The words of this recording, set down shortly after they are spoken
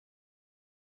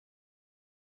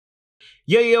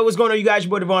Yo, what's going on, you guys?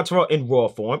 Your boy Devvon in raw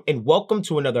form, and welcome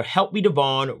to another Help Me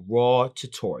Devvon raw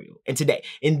tutorial. And today,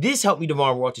 in this Help Me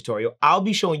Devvon raw tutorial, I'll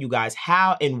be showing you guys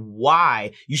how and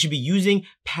why you should be using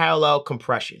parallel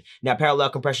compression. Now,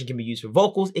 parallel compression can be used for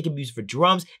vocals, it can be used for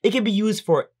drums, it can be used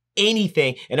for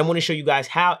anything, and I'm going to show you guys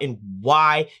how and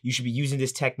why you should be using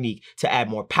this technique to add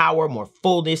more power, more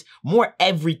fullness, more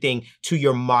everything to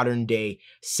your modern day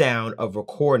sound of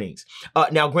recordings.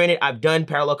 Now, granted, I've done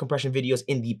parallel compression videos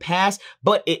in the past,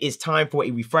 but it is time for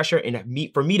a refresher and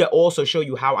for me to also show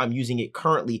you how I'm using it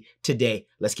currently today.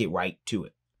 Let's get right to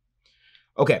it.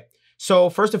 Okay. So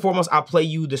first and foremost, I'll play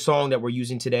you the song that we're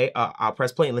using today. I'll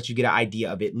press play and let you get an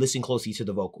idea of it. Listen closely to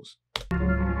the vocals.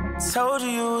 Told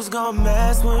you was gonna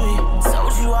mess with me.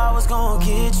 Told you I was gonna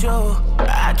get you.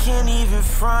 I can't even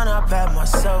front, I pat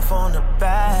myself on the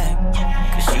back.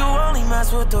 Cause you only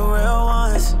mess with the real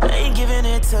ones. Ain't giving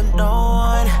it to no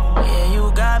one. Yeah,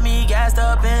 you got me gassed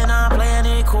up and I'm playing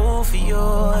it cool for you.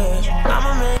 Yeah.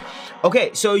 I'ma make. Okay,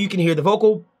 so you can hear the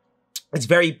vocal. It's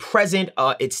very present.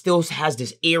 It still has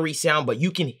this airy sound, but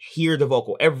you can hear the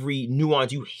vocal. Every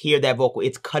nuance, you hear that vocal.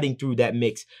 It's cutting through that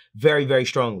mix very, very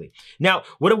strongly. Now,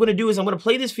 what I'm going to do is I'm going to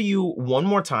play this for you one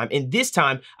more time. And this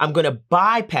time, I'm going to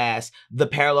bypass the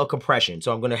parallel compression.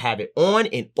 So I'm going to have it on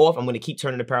and off. I'm going to keep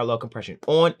turning the parallel compression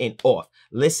on and off.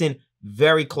 Listen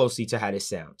very closely to how this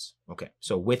sounds. Okay,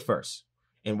 so with first.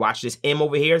 And watch this M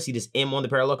over here. See this M on the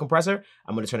parallel compressor?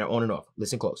 I'm going to turn it on and off.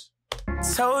 Listen close.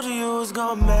 Told you was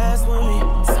gonna mess with me.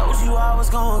 Told you I was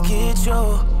gonna get you.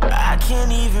 I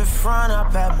can't even front, I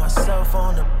pat myself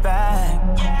on the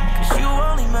back. Cause you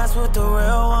only mess with the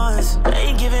real ones.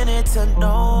 Ain't giving it to no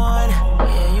one.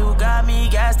 Yeah, you got me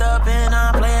gassed up and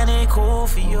I'm playing it cool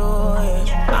for you.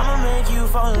 Yeah. I'ma make you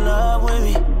fall in love with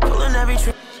me. Pulling every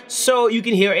trick. So you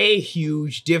can hear a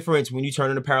huge difference when you turn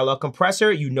on the parallel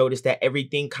compressor. You notice that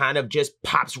everything kind of just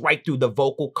pops right through. The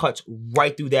vocal cuts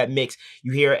right through that mix.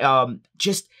 You hear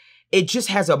it just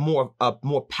has a more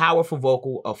powerful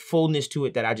vocal, a fullness to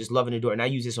it that I just love and adore. And I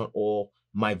use this on all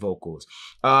my vocals.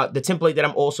 The template that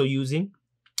I'm also using,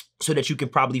 so that you can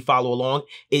probably follow along,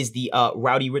 is the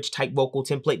Rowdy Rich type vocal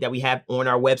template that we have on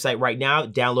our website right now.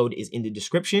 Download is in the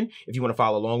description if you want to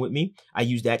follow along with me. I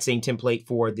use that same template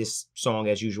for this song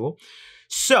as usual.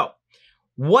 So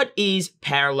what is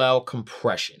parallel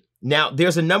compression? Now,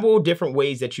 there's a number of different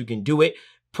ways that you can do it.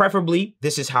 Preferably,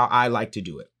 this is how I like to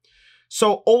do it.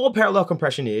 So all parallel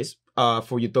compression is,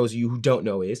 for those of you who don't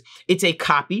know, is it's a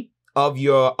copy of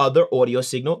your other audio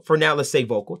signal. For now, let's say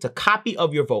vocal. It's a copy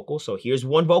of your vocal. So here's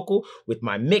one vocal with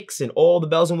my mix and all the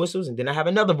bells and whistles. And then I have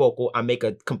another vocal. I make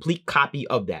a complete copy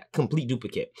of that, complete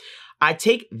duplicate. I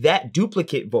take that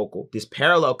duplicate vocal, this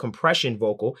parallel compression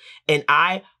vocal, and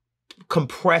I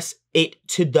compress it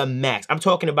to the max. I'm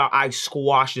talking about I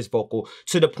squash this vocal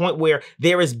to the point where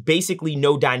there is basically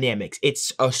no dynamics.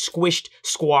 It's a squished,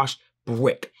 squashed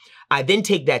brick. I then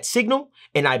take that signal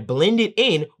and I blend it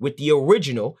in with the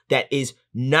original that is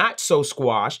not so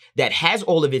squashed, that has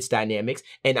all of its dynamics,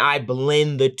 and I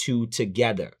blend the two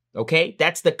together, okay?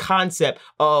 That's the concept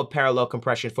of parallel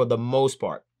compression for the most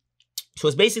part. So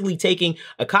it's basically taking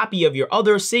a copy of your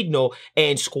other signal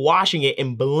and squashing it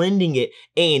and blending it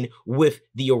in with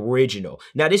the original.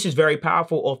 Now, this is very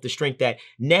powerful off the strength that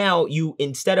now you,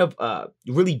 instead of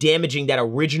really damaging that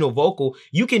original vocal,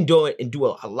 you can do it and do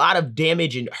a lot of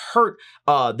damage and hurt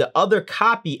the other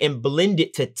copy and blend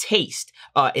it to taste.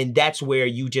 And that's where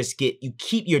you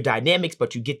keep your dynamics,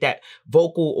 but you get that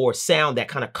vocal or sound that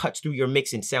kind of cuts through your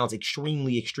mix and sounds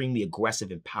extremely, extremely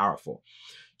aggressive and powerful.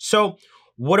 So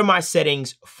what are my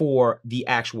settings for the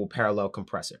actual parallel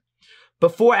compressor?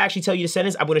 Before I actually tell you the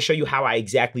settings, I'm going to show you how I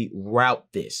exactly route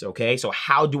this, okay? So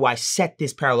how do I set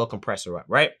this parallel compressor up,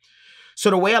 right? So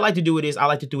the way I like to do it is I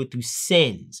like to do it through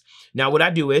sends. Now what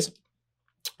I do is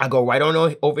I go right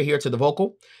on over here to the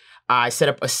vocal. I set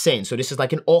up a send. So this is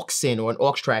like an aux send or an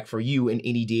aux track for you and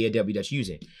any DAW that's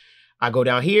using. I go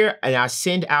down here and I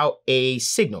send out a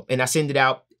signal, and I send it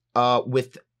out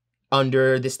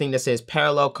under this thing that says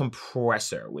parallel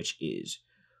compressor, which is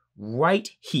right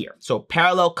here. So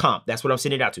parallel comp, that's what I'm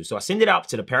sending it out to. So I send it out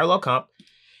to the parallel comp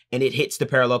and it hits the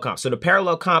parallel comp. So the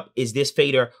parallel comp is this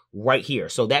fader right here.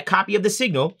 So that copy of the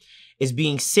signal is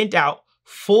being sent out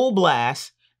full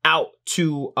blast out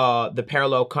to the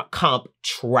parallel comp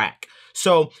track.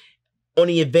 So on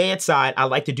the advanced side, I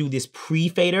like to do this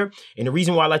pre-fader. And the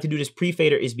reason why I like to do this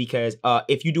pre-fader is because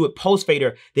if you do it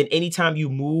post-fader, then anytime you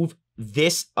move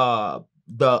this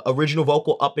the original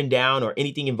vocal up and down or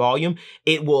anything in volume,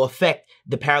 it will affect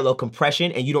the parallel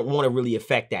compression, and you don't want to really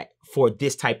affect that for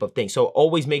this type of thing. So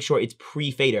always make sure it's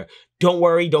pre-fader. Don't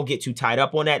worry, don't get too tied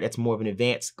up on that. That's more of an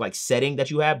advanced like setting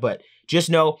that you have, but just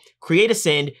know, create a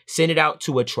send it out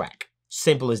to a track.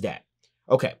 Simple as that.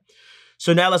 Okay.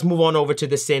 So now let's move on over to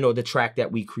the send or the track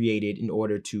that we created in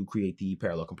order to create the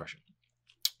parallel compression.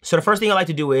 So the first thing I like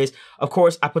to do is, of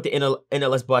course, I put the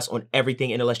NLS bus on everything,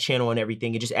 NLS channel on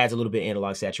everything. It just adds a little bit of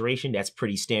analog saturation. That's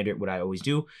pretty standard, what I always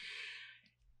do.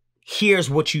 Here's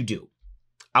what you do.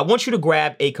 I want you to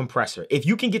grab a compressor. If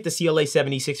you can get the CLA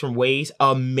 76 from Waves,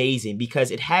 amazing,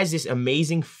 because it has this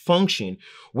amazing function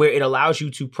where it allows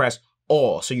you to press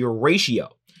all. So your ratio.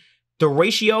 The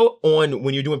ratio on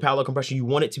when you're doing parallel compression, you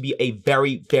want it to be a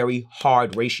very, very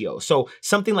hard ratio. So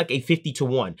something like a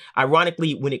 50-to-1.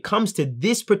 Ironically, when it comes to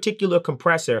this particular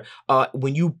compressor,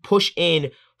 when you push in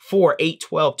 4, 8,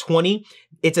 12, 20,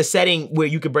 it's a setting where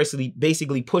you could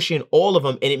basically push in all of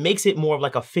them, and it makes it more of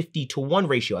like a 50-to-1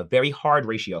 ratio, a very hard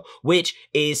ratio, which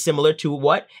is similar to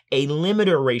what? A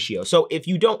limiter ratio. So if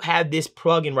you don't have this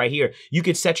plugin right here, you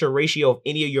could set your ratio of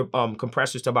any of your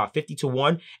compressors to about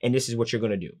 50-to-1, and this is what you're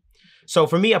gonna do. So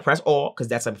for me, I press all because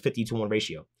that's a 50-to-1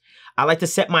 ratio. I like to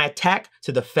set my attack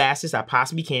to the fastest I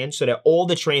possibly can so that all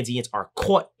the transients are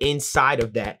caught inside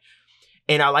of that.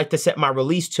 And I like to set my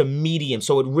release to medium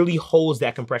so it really holds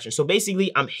that compression. So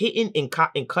basically, I'm hitting and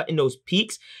cutting those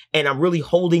peaks, and I'm really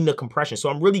holding the compression. So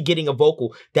I'm really getting a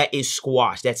vocal that is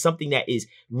squashed. That's something that is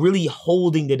really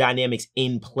holding the dynamics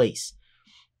in place.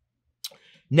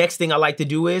 Next thing I like to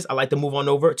do is I like to move on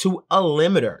over to a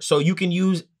limiter. So you can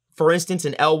use, for instance,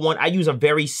 an L1, I use a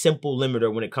very simple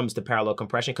limiter when it comes to parallel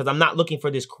compression because I'm not looking for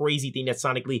this crazy thing that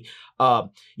sonically,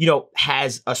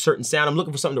 has a certain sound. I'm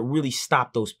looking for something to really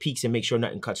stop those peaks and make sure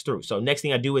nothing cuts through. So next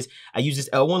thing I do is I use this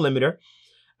L1 limiter.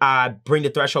 I bring the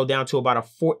threshold down to about a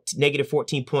negative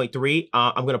 14.3.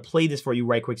 I'm gonna play this for you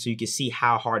right quick so you can see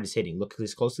how hard it's hitting. Look at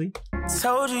this closely.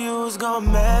 Told you was gonna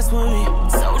mess with me.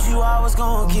 Told you I was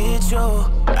gonna get you.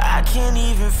 I can't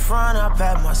even front, I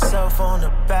pat myself on the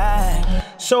back.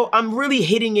 So I'm really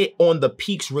hitting it on the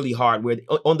peaks really hard, where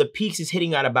on the peaks it's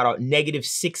hitting at about a negative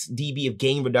 6 dB of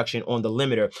gain reduction on the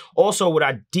limiter. Also, what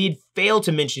I did fail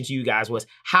to mention to you guys was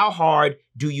how hard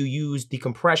do you use the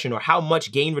compression, or how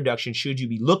much gain reduction should you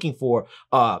be looking for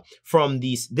from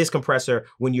this compressor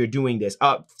when you're doing this?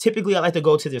 Typically, I like to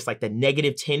go to this like the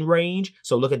negative 10 range.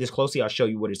 So look at this closely. I'll show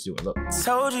you what it's doing. Look.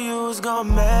 Told you was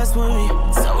gonna mess with me.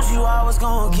 Told you I was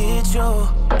gonna get you.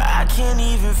 I can't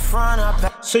even front.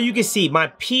 So you can see my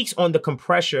peaks on the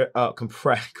compressor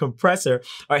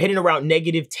are hitting around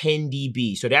negative 10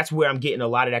 dB. So that's where I'm getting a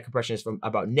lot of that compression is from,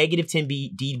 about negative 10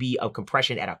 dB of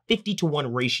compression at a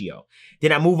 50-to-1 ratio.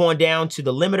 Then I move on down to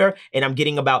the limiter, and I'm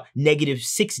getting about negative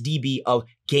 6 dB of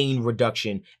gain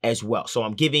reduction as well. So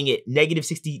I'm giving it negative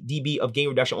 60 dB of gain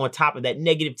reduction on top of that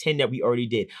negative 10 that we already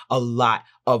did. A lot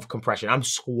of compression. I'm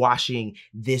squashing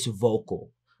this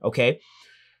vocal, okay?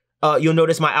 You'll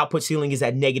notice my output ceiling is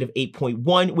at negative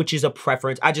 8.1, which is a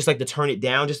preference. I just like to turn it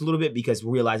down just a little bit because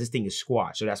realize this thing is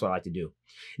squashed. So that's what I like to do.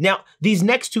 Now, these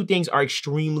next two things are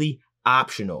extremely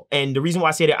optional. And the reason why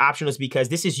I say they're optional is because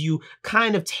this is you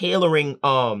kind of tailoring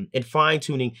and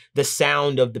fine-tuning the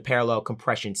sound of the parallel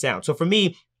compression sound. So for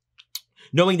me,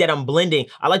 knowing that I'm blending,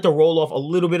 I like to roll off a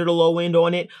little bit of the low end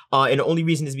on it. And the only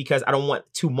reason is because I don't want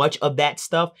too much of that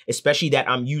stuff, especially that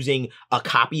I'm using a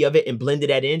copy of it and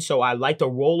blended that in. So I like to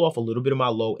roll off a little bit of my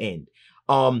low end.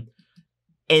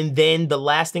 And then the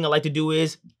last thing I like to do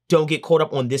is don't get caught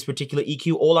up on this particular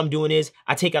EQ. All I'm doing is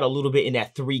I take out a little bit in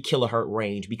that 3 kilohertz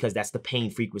range because that's the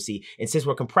pain frequency. And since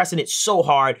we're compressing it so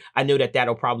hard, I know that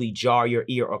that'll probably jar your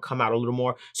ear or come out a little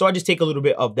more. So I just take a little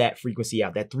bit of that frequency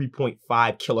out, that 3.5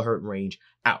 kilohertz range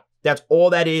out. That's all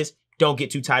that is. Don't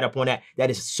get too tied up on that. That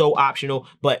is so optional,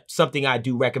 but something I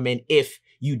do recommend if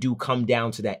you do come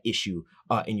down to that issue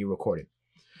in your recording.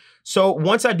 So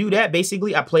once I do that,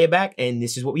 basically I play it back and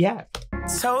this is what we have.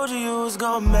 Told you was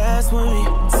gonna mess with me.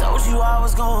 Told you I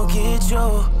was gonna get you.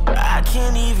 I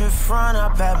can't even front, I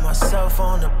pat myself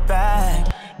on the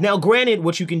back. Now, granted,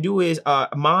 what you can do is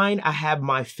mine, I have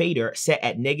my fader set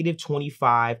at negative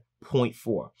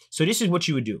 25.4. So this is what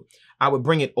you would do. I would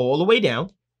bring it all the way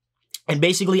down. And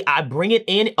basically, I bring it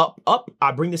in, up.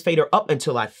 I bring this fader up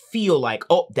until I feel like,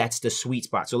 oh, that's the sweet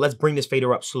spot. So let's bring this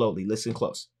fader up slowly. Listen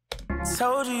close.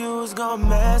 Told you was gonna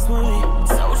mess with me.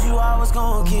 Told you I was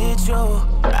gonna get you.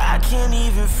 I can't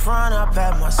even front, I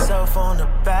pat myself on the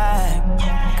back.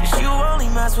 Cause you only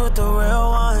mess with the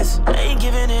real ones. Ain't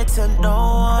giving it to no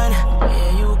one.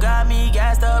 Yeah, you got me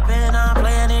gassed up and I'm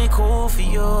playing it cool for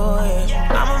you. Yeah.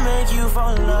 I'ma make you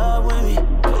fall in love with me.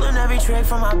 Pulling every trick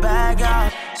from my bag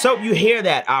out. So you hear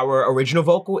that our original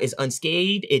vocal is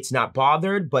unscathed, it's not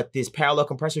bothered, but this parallel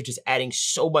compressor just adding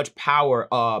so much power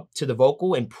to the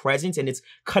vocal and presence, and it's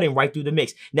cutting right through the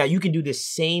mix. Now you can do the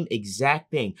same exact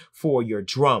thing for your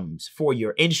drums, for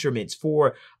your instruments,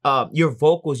 for your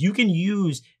vocals. You can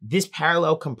use this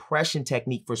parallel compression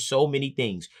technique for so many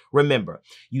things. Remember,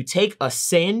 you take a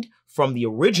send from the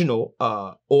original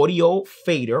audio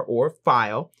fader or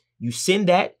file, you send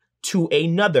that to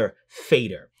another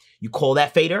fader. You call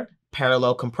that fader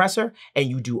parallel compressor, and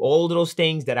you do all of those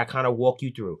things that I kind of walk you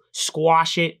through.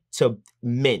 Squash it to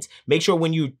mint. Make sure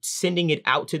when you're sending it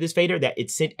out to this fader that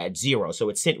it's sent at 0. So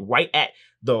it's sent right at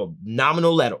the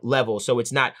nominal level. So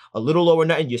it's not a little lower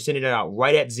nothing. You're sending it out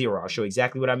right at 0. I'll show you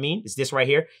exactly what I mean. It's this right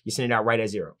here. You're sending it out right at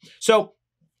 0. So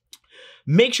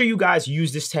make sure you guys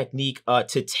use this technique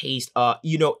to taste.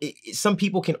 Some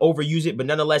people can overuse it, but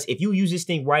nonetheless, if you use this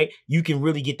thing right, you can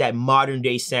really get that modern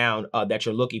day sound that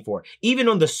you're looking for. Even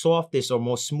on the softest or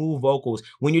more smooth vocals,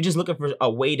 when you're just looking for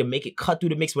a way to make it cut through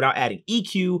the mix without adding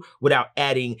EQ, without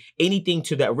adding anything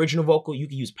to the original vocal, you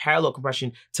can use parallel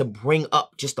compression to bring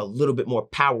up just a little bit more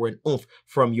power and oomph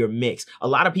from your mix. A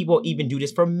lot of people even do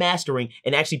this for mastering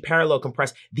and actually parallel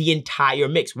compress the entire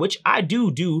mix, which I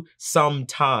do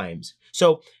sometimes.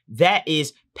 So that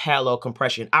is parallel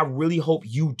compression. I really hope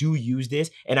you do use this,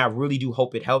 and I really do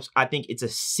hope it helps. I think it's a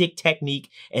sick technique,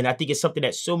 and I think it's something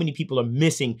that so many people are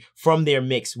missing from their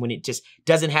mix when it just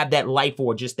doesn't have that life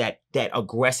or just that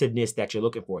aggressiveness that you're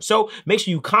looking for. So make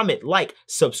sure you comment, like,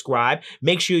 subscribe.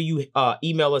 Make sure you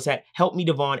email us at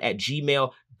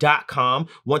helpmedevon@gmail.com.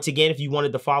 Once again, if you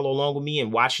wanted to follow along with me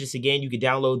and watch this again, you can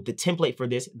download the template for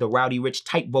this, the Rowdy Rich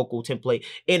type vocal template,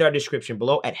 in our description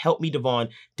below at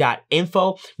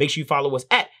helpmedevon.info. Make sure you follow us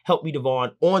at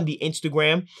helpmedevon on the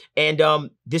Instagram. And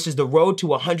this is the road to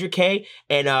 100K.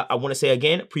 And I want to say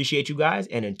again, appreciate you guys.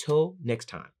 And until next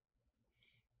time.